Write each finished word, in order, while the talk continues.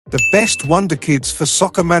The best Wonderkids for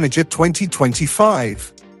Soccer Manager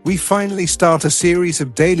 2025. We finally start a series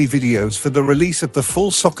of daily videos for the release of the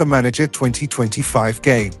full Soccer Manager 2025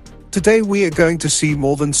 game. Today we are going to see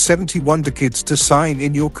more than 70 Wonderkids to sign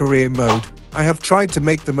in your career mode. I have tried to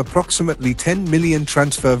make them approximately 10 million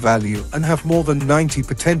transfer value and have more than 90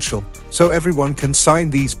 potential, so everyone can sign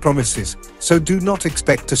these promises. So do not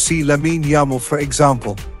expect to see Lamine Yamal, for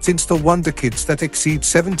example, since the Wonderkids that exceed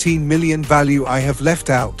 17 million value I have left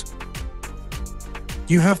out.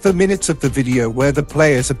 You have the minutes of the video where the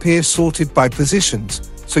players appear sorted by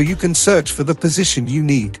positions, so you can search for the position you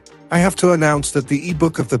need. I have to announce that the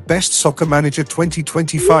ebook of the Best Soccer Manager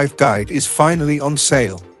 2025 guide is finally on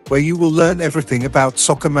sale, where you will learn everything about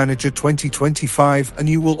Soccer Manager 2025 and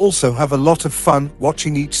you will also have a lot of fun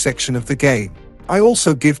watching each section of the game. I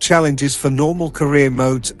also give challenges for normal career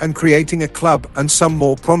modes and creating a club and some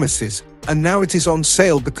more promises, and now it is on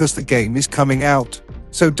sale because the game is coming out.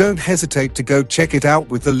 So don't hesitate to go check it out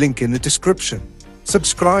with the link in the description.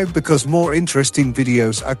 Subscribe because more interesting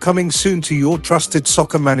videos are coming soon to your trusted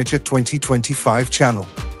Soccer Manager 2025 channel.